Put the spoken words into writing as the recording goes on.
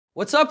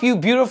What's up, you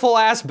beautiful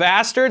ass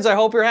bastards? I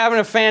hope you're having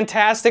a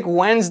fantastic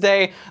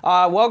Wednesday.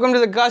 Welcome to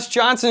the Gus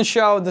Johnson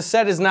Show. The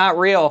set is not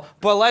real,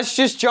 but let's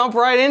just jump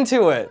right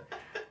into it.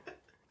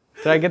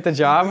 Did I get the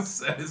job? The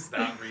set is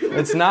not real.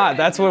 It's not.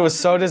 That's what was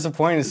so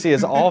disappointing to see.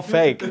 It's all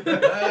fake.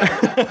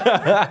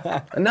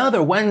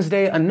 Another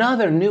Wednesday,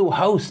 another new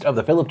host of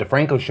the Philip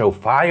DeFranco Show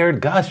fired,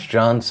 Gus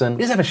Johnson.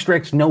 We just have a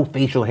strict no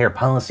facial hair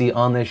policy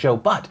on this show,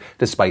 but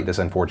despite this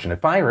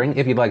unfortunate firing,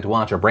 if you'd like to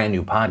watch our brand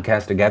new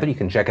podcast together, you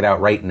can check it out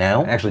right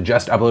now. I actually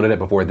just uploaded it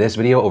before this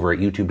video over at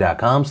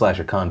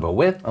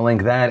youtube.com/aconvowith. I'll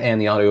link that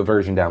and the audio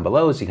version down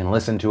below so you can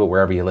listen to it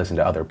wherever you listen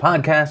to other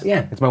podcasts.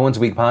 Yeah, it's my once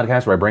a week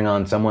podcast where I bring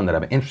on someone that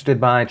I'm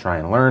interested by, try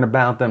and learn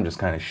about them, just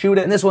kind of shoot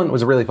it. And this one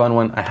was a really fun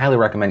one. I highly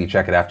recommend you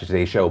check it after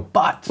today's show.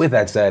 But with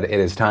that said, it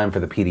is time for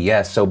the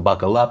PDS, so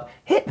buckle up,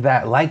 hit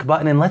that like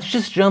button, and let's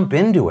just jump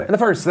into it. And the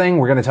first thing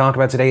we're going to talk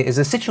about today is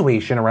a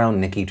situation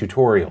around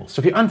NikkieTutorials. So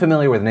if you're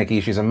unfamiliar with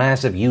Nikkie, she's a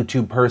massive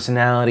YouTube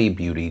personality,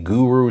 beauty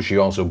guru. She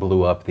also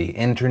blew up the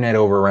internet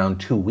over around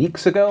 2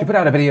 weeks ago. She put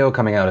out a video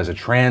coming out as a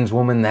trans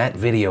woman. That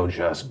video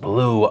just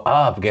blew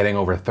up, getting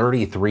over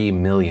 33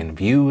 million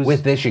views.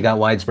 With this, she got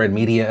widespread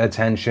media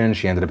attention.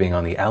 She ended up being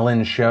on the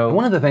Ellen Show. And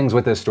one of the things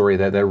with this story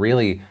that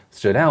really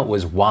stood out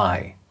was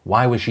why.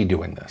 Why was she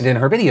doing this? And in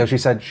her video, she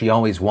said she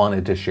always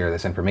wanted to share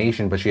this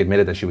information, but she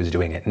admitted that she was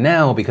doing it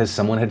now because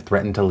someone had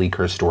threatened to leak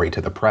her story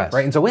to the press,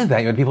 right? And so with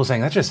that, you had people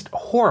saying, that's just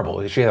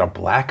horrible. She had a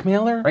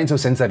blackmailer, right? And so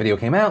since that video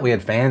came out, we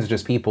had fans,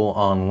 just people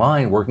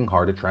online working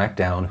hard to track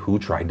down who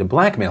tried to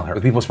blackmail her,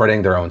 with people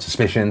spreading their own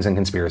suspicions and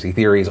conspiracy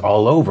theories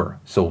all over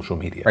social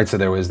media, right? So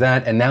there was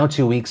that, and now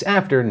 2 weeks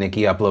after,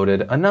 Nikkie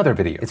uploaded another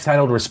video. It's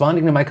titled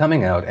Responding to My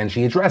Coming Out, and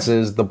she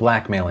addresses the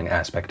blackmailing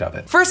aspect of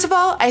it. First of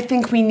all, I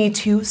think we need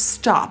to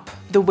stop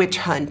the witch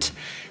hunt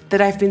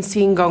that I've been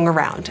seeing going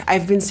around.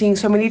 I've been seeing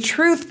so many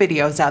truth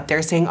videos out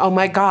there saying, oh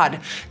my God,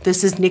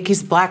 this is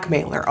Nikkie's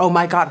blackmailer. Oh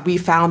my God, we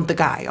found the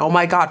guy. Oh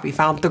my God, we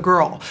found the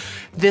girl.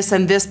 This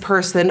and this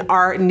person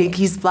are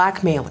Nikkie's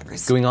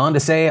blackmailers. Going on to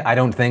say, I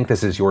don't think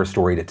this is your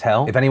story to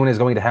tell. If anyone is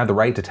going to have the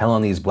right to tell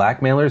on these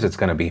blackmailers, it's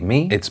gonna be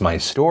me. It's my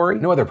story.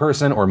 No other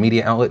person or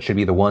media outlet should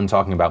be the one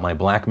talking about my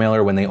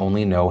blackmailer when they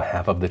only know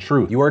half of the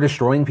truth. You are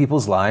destroying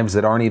people's lives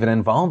that aren't even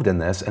involved in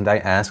this, and I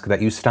ask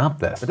that you stop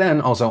this. But then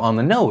also on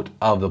the note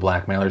of the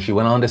blackmailer, she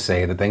went on to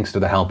say that thanks to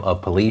the help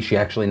of police, she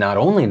actually not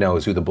only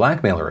knows who the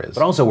blackmailer is,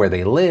 but also where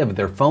they live,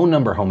 their phone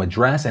number, home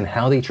address, and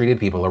how they treated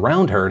people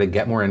around her to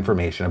get more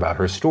information about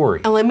her story.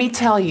 And let me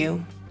tell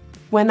you,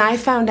 when I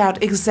found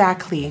out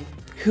exactly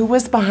who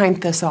was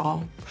behind this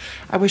all,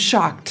 I was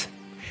shocked,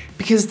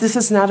 because this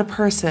is not a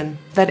person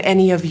that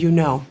any of you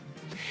know.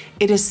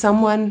 It is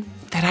someone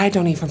that I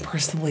don't even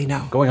personally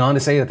know. Going on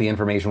to say that the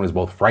information was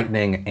both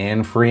frightening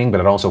and freeing, but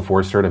it also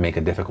forced her to make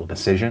a difficult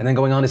decision. And then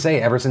going on to say,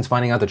 ever since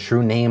finding out the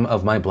true name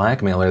of my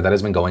blackmailer, that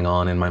has been going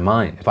on in my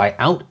mind. If I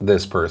out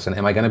this person,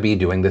 am I gonna be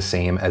doing the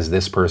same as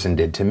this person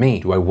did to me?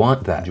 Do I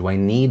want that? Do I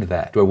need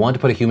that? Do I want to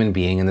put a human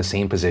being in the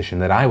same position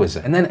that I was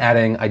in? And then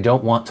adding, I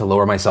don't want to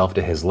lower myself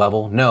to his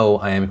level. No,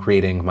 I am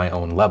creating my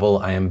own level.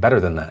 I am better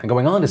than that. And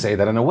going on to say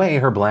that in a way,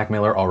 her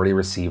blackmailer already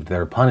received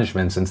their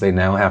punishment, since they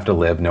now have to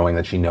live knowing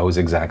that she knows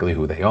exactly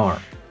who they are.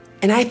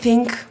 And I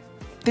think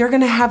they're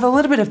gonna have a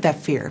little bit of that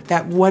fear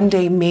that one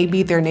day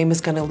maybe their name is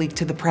gonna leak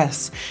to the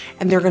press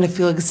and they're gonna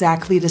feel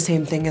exactly the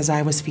same thing as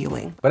I was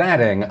feeling. But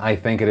adding, I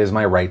think it is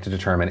my right to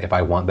determine if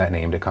I want that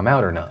name to come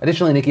out or not.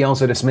 Additionally, Nikkie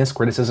also dismissed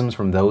criticisms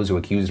from those who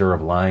accused her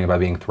of lying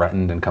about being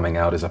threatened and coming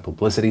out as a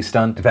publicity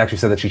stunt. In fact, she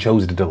said that she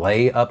chose to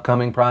delay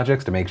upcoming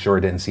projects to make sure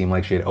it didn't seem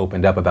like she had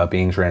opened up about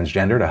being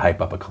transgender to hype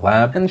up a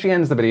collab. And she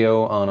ends the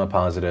video on a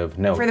positive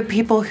note. For the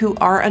people who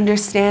are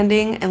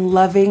understanding and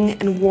loving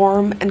and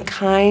warm and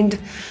kind,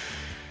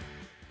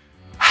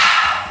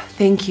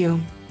 thank you.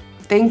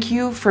 Thank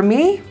you for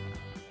me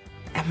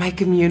and my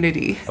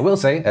community. I will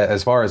say,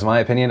 as far as my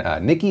opinion,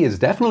 Nikkie is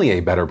definitely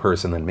a better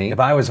person than me. If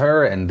I was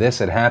her and this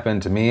had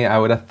happened to me, I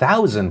would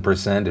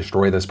 1000%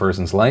 destroy this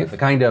person's life. The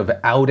kind of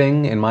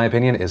outing, in my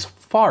opinion, is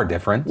far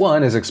different.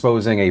 One is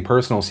exposing a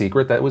personal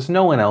secret that was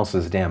no one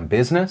else's damn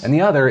business, and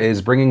the other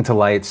is bringing to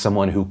light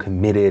someone who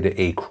committed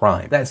a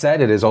crime. That said,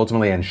 it is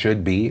ultimately and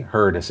should be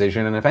her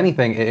decision, and if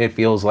anything, it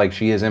feels like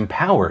she is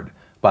empowered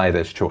by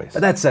this choice.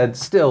 But that said,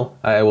 still,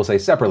 I will say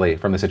separately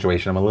from the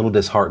situation, I'm a little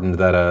disheartened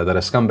that a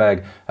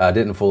scumbag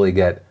didn't fully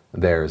get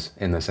theirs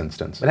in this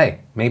instance. But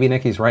hey, maybe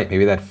Nikkie's right.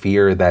 Maybe that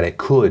fear that it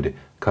could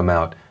come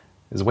out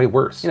is way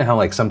worse. You know how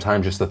like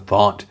sometimes just the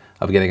thought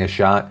of getting a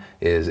shot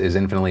is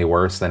infinitely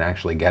worse than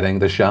actually getting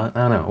the shot?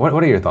 I don't know.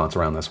 What are your thoughts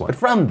around this one? But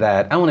from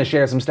that, I want to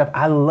share some stuff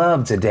I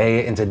love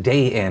today and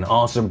Today in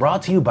Awesome,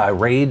 brought to you by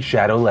Raid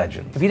Shadow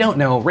Legends. If you don't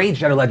know, Raid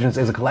Shadow Legends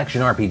is a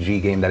collection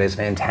RPG game that is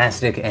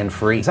fantastic and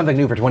free. Something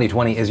new for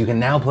 2020 is you can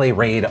now play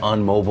Raid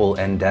on mobile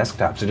and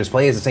desktop. So just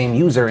play as the same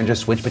user and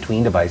just switch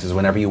between devices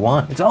whenever you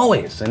want. It's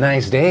always a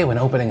nice day when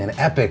opening an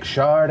epic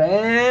shard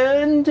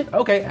and...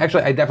 Okay,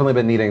 actually, I've definitely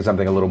been needing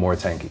something a little more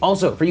tanky.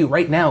 Also, for you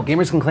right now,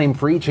 gamers can claim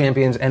free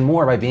champions and more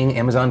more by being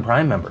Amazon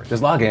Prime members.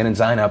 Just log in and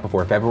sign up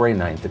before February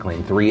 9th to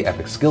claim 3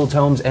 epic skill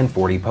tomes and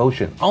 40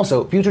 potions.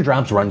 Also, future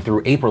drops run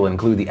through April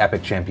include the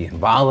epic champion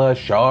Vala,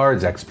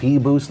 shards,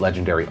 XP boosts,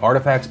 legendary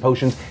artifacts,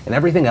 potions, and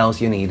everything else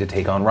you need to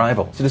take on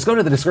rivals. So just go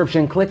to the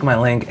description, click my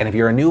link, and if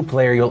you're a new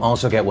player, you'll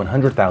also get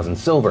 100,000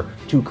 silver,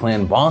 2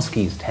 clan boss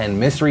keys, 10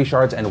 mystery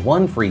shards, and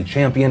 1 free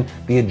champion,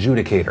 the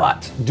Adjudicator.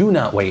 But do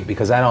not wait,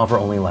 because that offer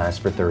only lasts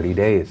for 30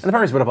 days. And the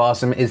first bit of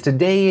awesome is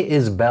today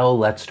is Bell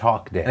Let's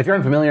Talk Day. And if you're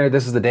unfamiliar,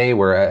 this is the day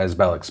where, as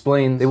Bell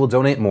explains, they will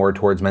donate more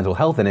towards mental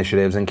health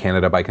initiatives in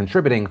Canada by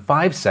contributing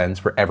 5 cents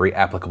for every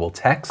applicable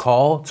text,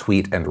 call,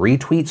 tweet, and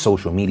retweet,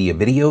 social media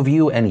video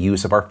view, and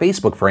use of our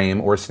Facebook frame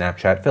or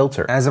Snapchat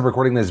filter. As of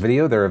recording this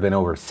video, there have been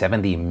over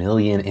 70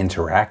 million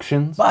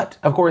interactions. But,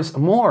 of course,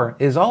 more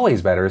is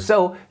always better,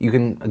 so you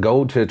can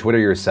go to Twitter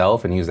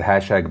yourself and use the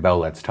hashtag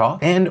BellLet'sTalk,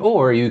 and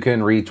or you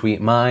can retweet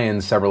my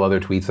and several other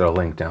tweets that I'll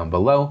link down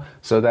below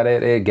so that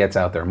it gets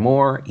out there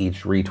more.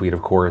 Each retweet,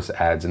 of course,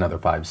 adds another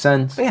 5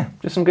 cents. But yeah,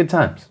 just some good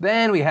times.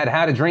 Then we had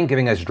How to Drink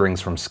giving us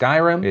drinks from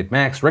Skyrim. We had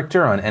Max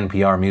Richter on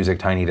NPR Music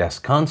Tiny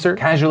Desk Concert.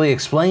 Casually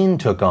Explained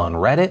took on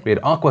Reddit. We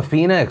had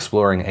Aquafina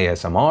exploring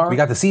ASMR. We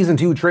got the Season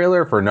 2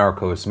 trailer for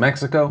Narcos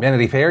Mexico.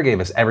 Vanity Fair gave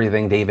us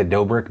everything David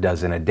Dobrik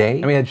does in a day.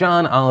 And we had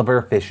John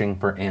Oliver fishing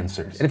for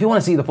answers. And if you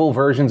want to see the full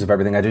versions of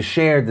everything I just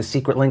shared, the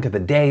secret link of the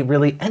day,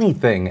 really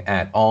anything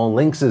at all,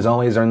 links as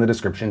always are in the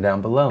description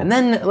down below. And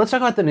then let's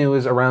talk about the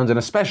news around an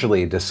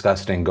especially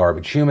disgusting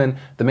garbage human,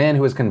 the man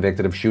who was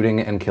convicted of shooting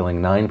and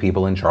killing 9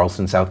 people in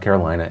Charleston, South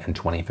Carolina in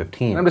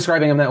 2015. And I'm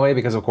describing him that way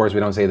because of course we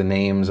don't say the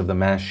names of the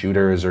mass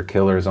shooters or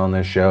killers on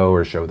this show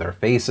or show their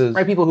faces.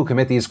 Right, people who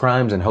commit these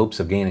crimes in hopes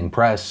of gaining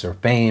press or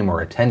fame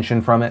or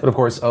attention from it. But of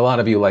course, a lot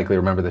of you likely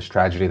remember this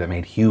tragedy that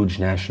made huge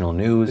national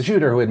news. The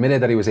shooter, who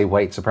admitted that he was a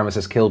white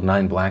supremacist, killed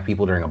 9 black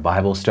people during a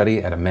Bible study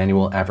at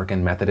Emmanuel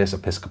African Methodist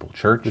Episcopal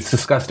Church. This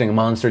disgusting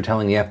monster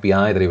telling the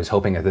FBI that he was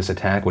hoping that this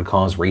attack would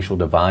cause racial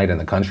divide in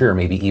the country or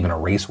maybe even a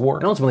race war.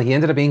 And ultimately, he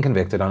ended up being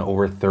convicted on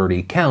over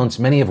 30 counts,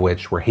 many of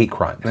which were hate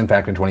crimes. And in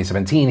fact, in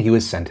 2017, he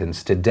was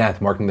sentenced to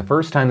death, marking the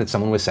first time that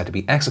someone was set to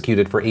be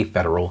executed for a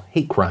federal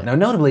hate crime. Now,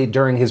 notably,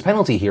 during his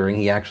penalty hearing,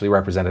 he actually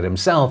represented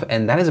himself,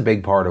 and that is a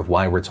big part of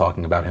why we're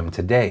talking about him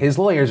today. His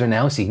lawyers are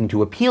now seeking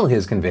to appeal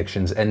his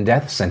convictions and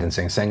death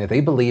sentencing, saying that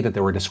they believe that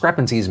there were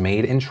discrepancies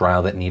made in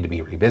trial that need to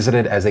be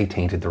revisited as they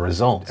tainted the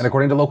results. And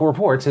according to local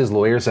reports, his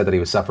lawyers said that he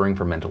was suffering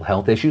from mental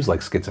health issues like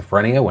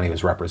schizophrenia when he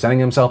was representing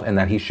himself, and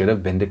that he should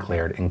have been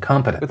declared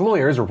incompetent. With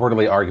lawyers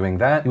reportedly arguing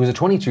that he was a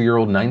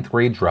 22-year-old 9th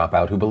grade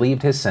dropout who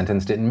believed his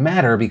sentence didn't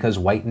matter because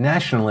white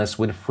nationalists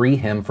would free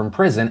him from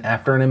prison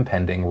after an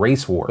impending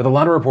race war. With a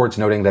lot of reports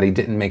noting that he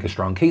didn't make a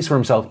strong case for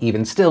himself,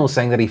 even still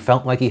saying that he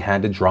felt like he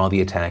had to draw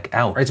the attack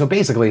out. Right, so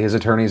basically his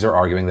attorneys are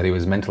arguing that he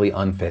was mentally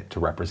unfit to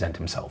represent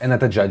himself, and that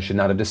the judge should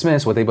not have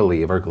dismissed what they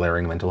believe are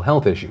glaring mental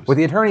health issues. With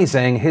the attorney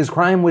saying his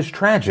crime was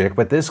tragic,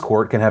 but this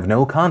court can have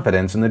no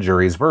confidence in the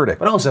jury's verdict.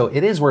 But also,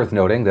 it is worth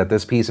noting that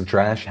this piece of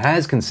trash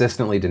has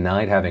consistently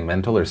denied having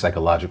mental or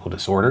psychological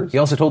disorders. He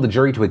also told the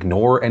jury to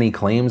ignore any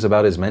claims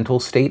about his mental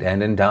state,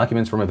 and in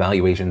documents from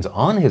evaluations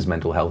on his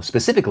mental health,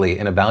 specifically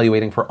in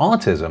evaluating for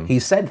autism, he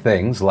said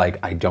things like,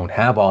 "I don't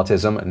have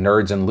autism,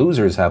 nerds and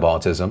losers have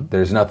autism,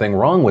 there's nothing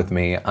wrong with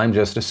me, I'm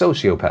just a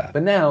sociopath."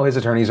 But now his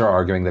attorneys are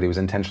arguing that he was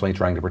intentionally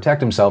trying to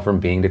protect himself from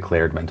being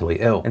declared mentally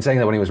ill, and saying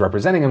that when he was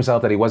representing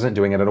himself that he wasn't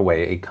doing it in a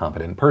way a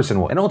competent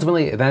person would. And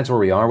ultimately, that's where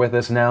we are with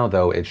this now,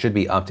 though it should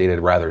be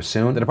updated rather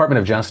soon. The Department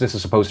of Justice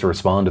is supposed to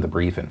respond to the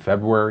brief in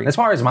February. As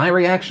far as my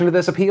reaction to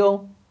this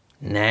appeal,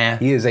 nah.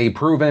 He is a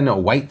proven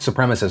white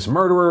supremacist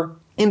murderer.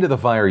 Into the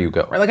fire you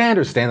go. Right, like I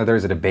understand that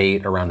there's a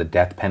debate around the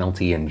death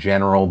penalty in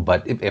general,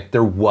 but if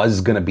there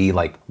was gonna be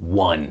like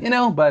one, you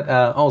know, but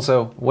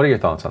also, what are your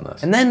thoughts on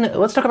this? And then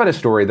let's talk about a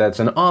story that's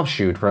an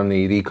offshoot from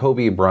the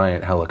Kobe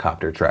Bryant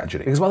helicopter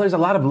tragedy. Because while there's a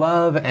lot of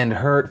love and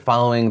hurt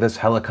following this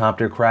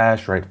helicopter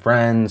crash, right,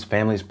 friends,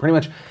 families, pretty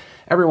much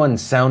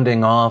everyone's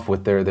sounding off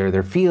with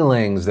their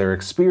feelings, their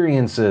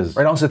experiences,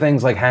 right? Also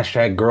things like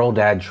hashtag girl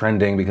dad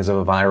trending because of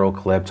a viral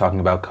clip talking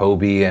about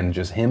Kobe and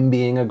just him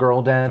being a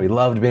girl dad. He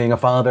loved being a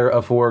father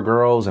of 4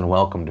 girls and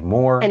welcomed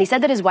more. And he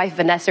said that his wife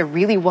Vanessa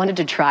really wanted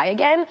to try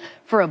again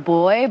for a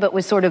boy, but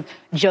was sort of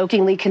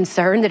jokingly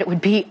concerned that it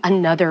would be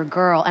another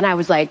girl. And I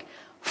was like,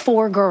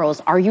 4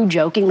 girls, are you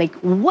joking? Like,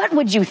 what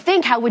would you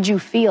think? How would you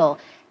feel?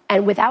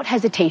 And without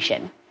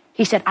hesitation,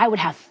 he said, I would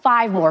have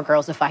 5 more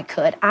girls if I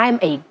could. I'm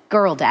a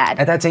girl dad.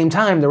 At that same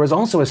time, there was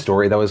also a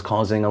story that was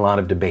causing a lot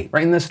of debate.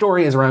 Right, and this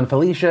story is around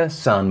Felicia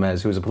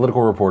Sanmez, who is a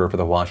political reporter for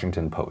the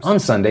Washington Post. On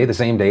Sunday, the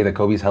same day that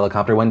Kobe's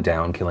helicopter went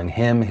down, killing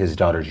him, his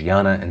daughter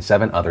Gianna, and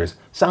 7 others,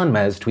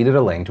 Sanmez tweeted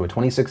a link to a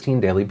 2016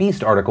 Daily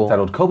Beast article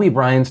titled Kobe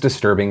Bryant's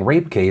Disturbing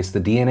Rape Case,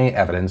 the DNA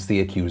Evidence, the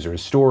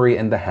Accuser's Story,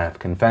 and the Half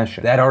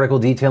Confession. That article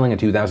detailing a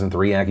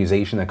 2003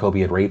 accusation that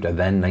Kobe had raped a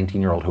then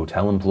 19-year-old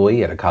hotel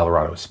employee at a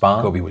Colorado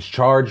spa. Kobe was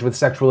charged with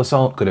sexual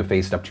assault, could have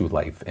faced up to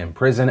life in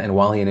prison, and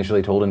while he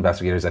initially told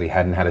investigators that he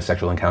hadn't had a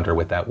sexual encounter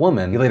with that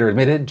woman, he later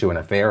admitted to an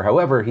affair.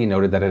 However, he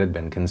noted that it had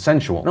been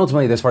consensual. And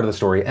ultimately, this part of the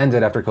story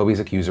ended after Kobe's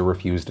accuser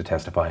refused to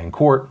testify in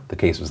court. The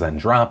case was then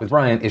dropped, with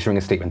Bryant issuing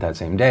a statement that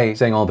same day,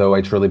 saying, "Although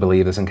I truly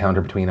believe this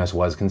encounter between us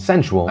was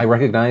consensual, I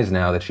recognize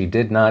now that she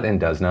did not and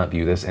does not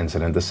view this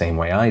incident the same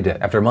way I did.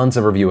 After months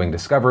of reviewing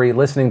discovery,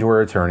 listening to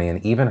her attorney,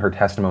 and even her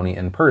testimony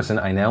in person,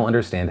 I now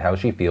understand how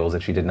she feels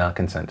that she did not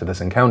consent to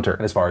this encounter."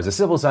 And as far as the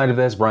civil side of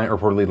this, Bryant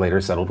reportedly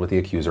later settled with the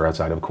accuser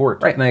outside of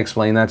court. Right, and I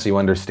explained that so you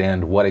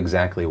understand what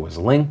exactly was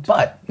linked.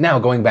 But now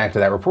going back to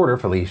that reporter,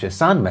 Felicia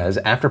Sanmez,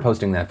 after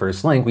posting that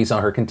first link, we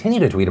saw her continue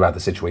to tweet about the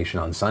situation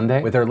on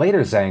Sunday, with her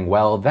later saying,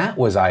 "Well, that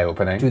was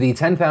eye-opening. To the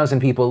 10,000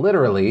 people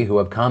literally who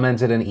have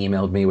commented and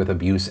emailed me with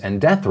abuse and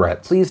death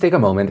threats, please take a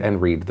moment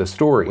and read the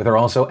story." With her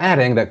also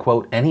adding that,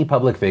 quote, "Any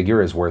public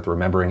figure is worth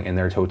remembering in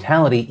their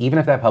totality, even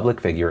if that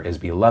public figure is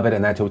beloved,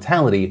 and that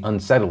totality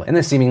unsettling." And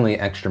this seemingly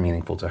extra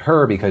meaningful to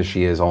her because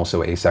she is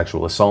also a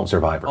sexual assault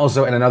survivor.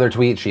 Also, in another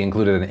tweet, she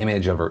included an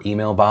image of her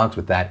email box,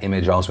 with that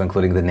image also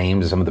including the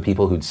names of some of the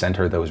people who'd sent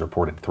her those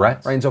reported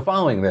threats. Right, and so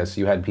following this,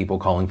 you had people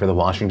calling for the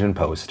Washington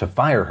Post to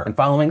fire her. And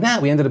following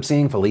that, we ended up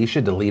seeing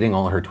Felicia deleting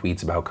all her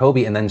tweets about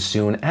Kobe, and then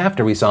soon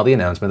after, we saw the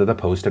announcement that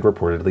the Post had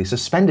reportedly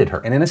suspended her.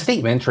 And in a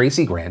statement,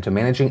 Tracy Grant, a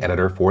managing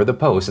editor for the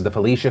Post, said that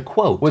Felicia,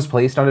 quote, "was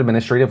placed on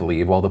administrative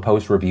leave while the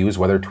Post reviews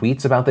whether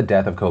tweets about the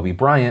death of Kobe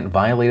Bryant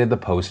violated the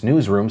Post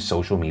newsroom's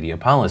social media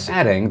policy,"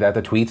 adding that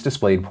the tweets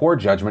displayed poor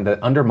judgment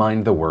that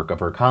undermined the work of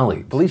her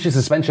colleagues. Felicia's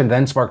suspension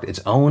then sparked its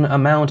own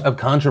amount of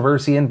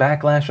controversy and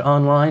backlash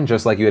online.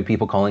 Just like you had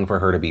people calling for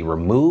her to be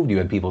removed, you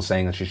had people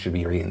saying that she should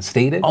be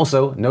reinstated.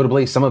 Also,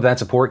 notably, some of that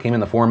support came in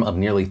the form of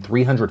nearly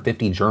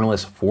 350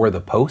 journalists for the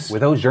Post,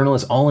 with those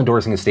journalists all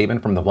endorsing a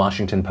statement from the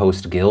Washington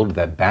Post Guild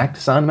that backed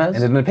Sanmez.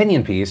 And in an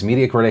opinion piece,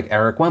 media critic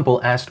Eric Wemple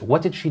asked,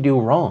 "What did she do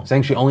wrong?"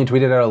 saying she only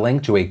tweeted out a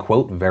link to a,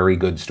 quote, "very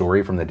good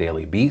story" from the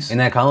Daily Beast. In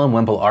that column,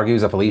 Wemple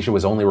argues that Felicia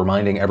was only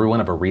reminding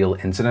everyone of a real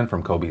incident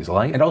from Kobe's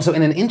life. And also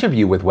in an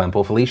interview with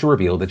Wemple, Felicia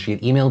revealed that she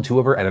had emailed two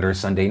of her editors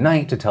Sunday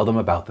night to tell them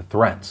about the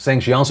threats,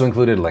 saying she also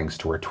included links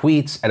to her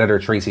tweets. Editor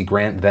Tracy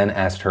Grant then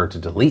asked her to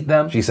delete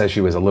them. She says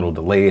she was a little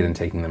delayed in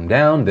taking them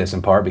down, this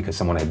in part because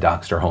someone had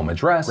doxed her home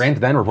address.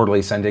 Grant then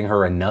reportedly sending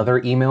her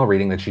another email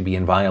reading that she'd be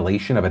in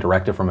violation of a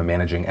directive from a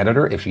managing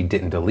editor if she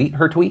didn't delete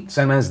her tweet.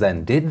 Sanmez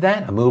then did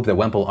that, a move that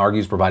Wemple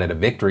argues provided a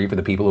victory for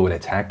the people who had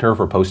attacked her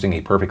for posting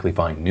a perfectly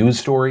fine news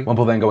story.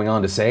 Wemple then going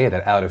on to say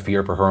that out of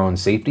fear for her own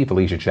safety,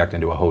 Felicia checked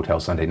into a hotel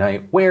Sunday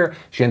night, where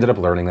she ended up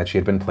learning that she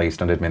had been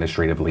placed on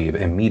administrative leave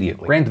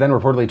immediately. Grant then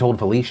reportedly told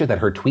Felicia that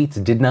her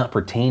tweets did not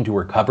pertain to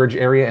her coverage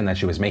area and that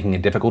she was making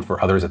it difficult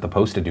for others at the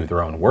Post to do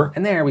their own work.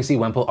 And there we see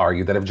Wemple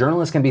argue that if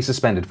journalists can be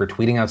suspended for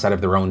tweeting outside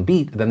of their own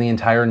beat, then the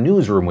entire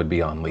newsroom would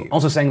be on leave.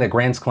 Also saying that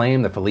Grant's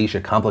claim that Felicia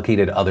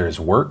complicated others'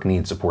 work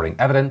needs supporting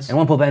evidence. And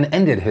Wemple then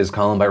ended his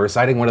column by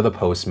reciting one of the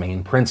Post's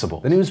main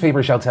principles: "The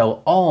newspaper shall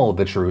tell all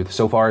the truth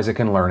so far as it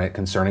can learn it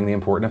concerning the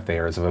important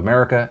affairs of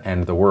America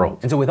and the world."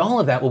 And so with all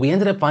of that, what we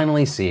ended up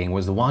finally seeing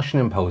was the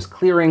Washington Post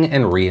clearing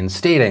and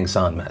reinstating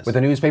Sanmez, with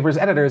the newspaper's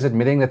editors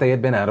admitting that they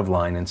had been out of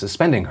line and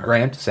suspending her.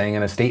 Grant saying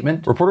in a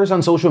statement, "Reporters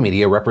on social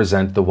media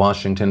represent the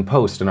Washington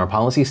Post, and our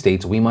policy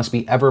states we must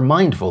be ever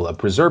mindful of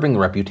preserving the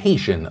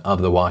reputation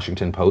of the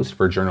Washington Post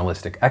for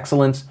journalistic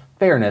excellence,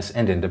 fairness,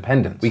 and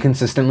independence. We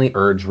consistently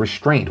urge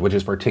restraint, which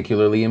is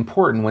particularly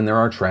important when there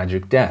are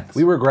tragic deaths.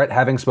 We regret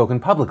having spoken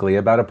publicly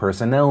about a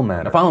personnel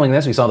matter." Following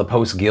this, we saw the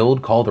Post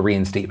Guild call the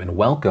reinstatement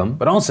welcome,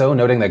 but also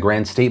noting that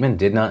Grant's statement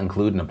did not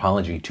include an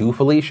apology to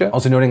Felicia,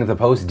 also noting that the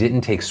Post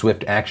didn't take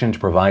swift action to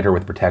provide her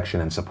with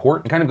protection and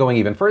support. And kind of going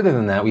even further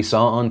than that, we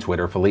saw on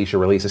Twitter Felicia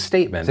release a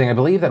statement saying, "I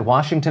believe that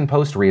Washington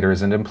Post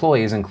readers and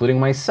employees, including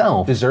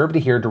myself, deserve to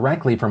hear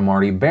directly from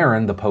Marty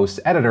Barron, the Post's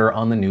editor,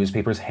 on the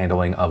newspaper's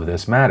handling of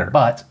this matter.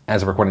 But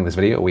as of recording this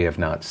video, we have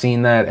not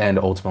seen that, and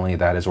ultimately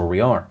that is where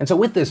we are." And so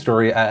with this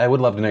story, I would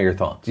love to know your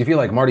thoughts. Do you feel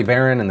like Marty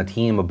Barron and the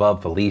team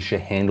above Felicia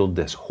handled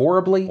this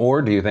horribly?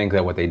 Or do you think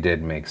that what they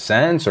did makes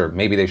sense? Or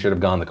maybe they should have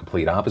gone the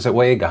complete opposite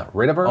way, got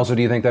rid of her? Also,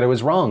 do you think that it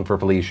was wrong for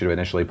Felicia to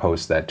initially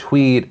post that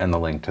tweet and the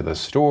link to the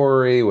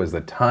story? Was the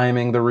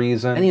timing the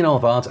reason? Any and all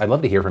thoughts, I'd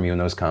love to hear from you in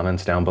those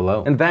comments down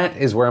below. And that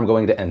is where I'm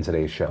going to end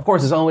today's show. Of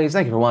course, as always,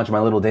 thank you for watching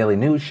my little daily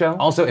news show.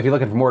 Also, if you're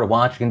looking for more to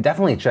watch, you can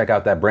definitely check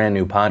out that brand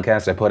new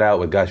podcast I put out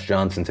with Gus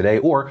Johnson today,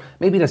 or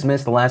maybe just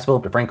missed the last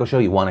Philip DeFranco show,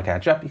 you want to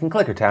catch up, you can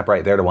click or tap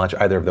right there to watch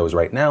either of those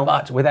right now.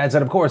 But with that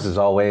said, of course, as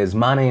always,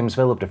 my name's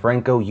Philip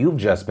DeFranco, you've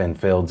just been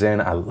filled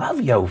in. I love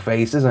yo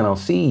faces, and I'll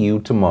see you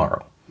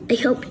tomorrow. I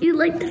hope you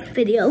liked this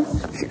video.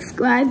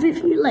 Subscribe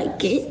if you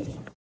like it.